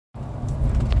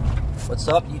What's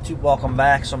up, YouTube? Welcome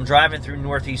back. So I'm driving through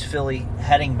Northeast Philly,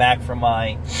 heading back from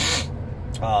my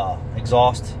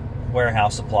exhaust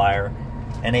warehouse supplier,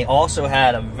 and they also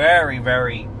had a very,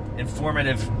 very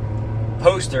informative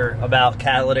poster about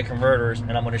catalytic converters,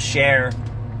 and I'm going to share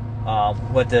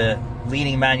what the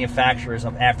leading manufacturers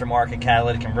of aftermarket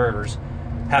catalytic converters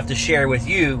have to share with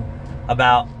you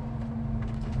about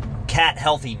cat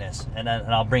healthiness, and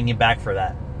I'll bring you back for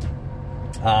that.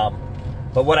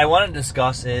 But what I want to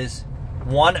discuss is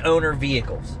one-owner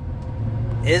vehicles.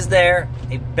 Is there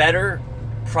a better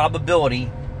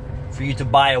probability for you to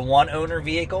buy a one-owner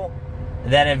vehicle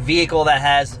than a vehicle that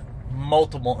has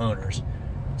multiple owners?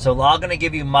 So I'm going to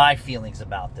give you my feelings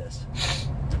about this.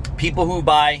 People who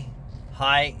buy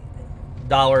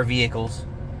high-dollar vehicles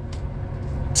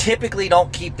typically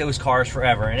don't keep those cars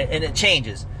forever, and it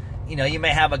changes. You know, you may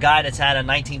have a guy that's had a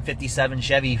 1957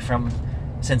 Chevy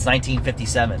since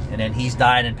 1957, and then he's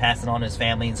died and passed it on to his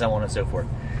family and so on and so forth.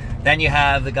 Then you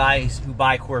have the guys who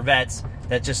buy Corvettes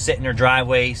that just sit in their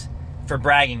driveways for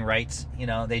bragging rights. You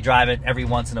know, they drive it every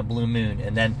once in a blue moon,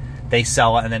 and then they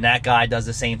sell it, and then that guy does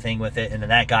the same thing with it, and then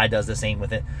that guy does the same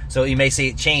with it. So you may see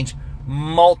it change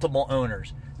multiple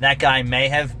owners. That guy may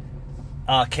have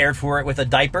cared for it with a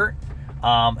diaper,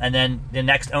 and then the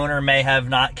next owner may have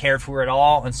not cared for it at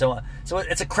all, and so on. So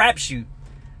it's a crapshoot.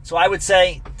 So I would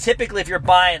say, typically, if you're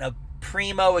buying a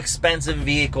primo expensive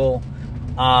vehicle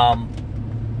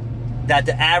that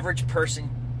the average person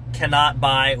cannot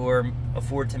buy or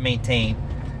afford to maintain,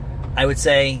 I would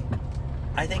say,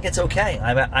 I think it's okay.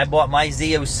 I bought my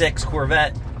Z06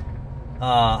 Corvette,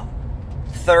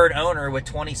 third owner, with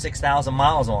 26,000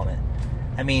 miles on it.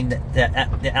 I mean,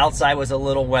 the outside was a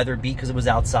little weather beat because it was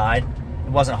outside.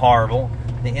 It wasn't horrible.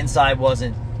 The inside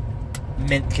wasn't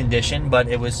mint condition, but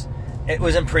it was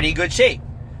in pretty good shape.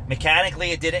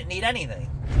 Mechanically, it didn't need anything.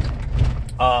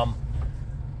 And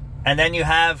then you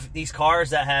have these cars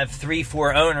that have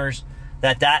 3-4 owners,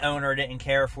 that owner didn't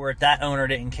care for it, that owner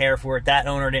didn't care for it, that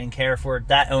owner didn't care for it,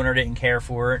 that owner didn't care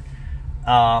for it.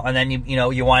 And then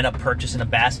you wind up purchasing a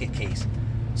basket case.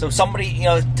 So somebody,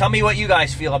 tell me what you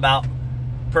guys feel about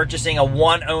purchasing a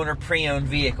one-owner pre-owned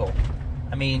vehicle.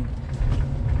 I mean,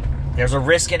 there's a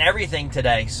risk in everything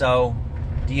today, so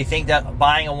do you think that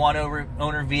buying a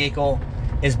one-owner vehicle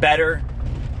is better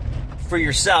for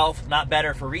yourself, not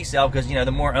better for resale? Because,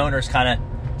 the more owners kind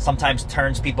of sometimes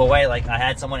turns people away. Like, I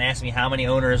had someone ask me how many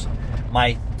owners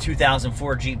my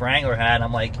 2004 Jeep Wrangler had.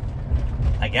 I'm like,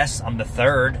 I guess I'm the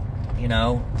third.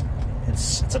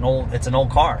 It's an old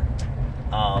car.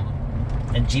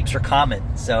 And Jeeps are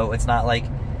common, so it's not like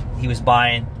he was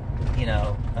buying,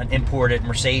 an imported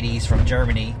Mercedes from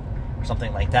Germany or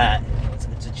something like that.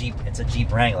 It's a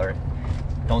Jeep Wrangler.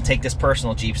 Don't take this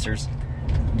personal, Jeepsters.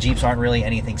 Jeeps aren't really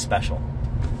anything special.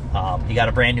 You got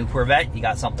a brand new Corvette, you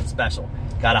got something special.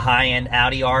 You got a high-end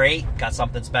Audi R8, got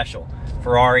something special.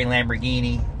 Ferrari,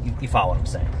 Lamborghini, you follow what I'm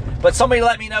saying. But somebody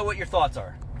let me know what your thoughts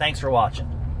are. Thanks for watching.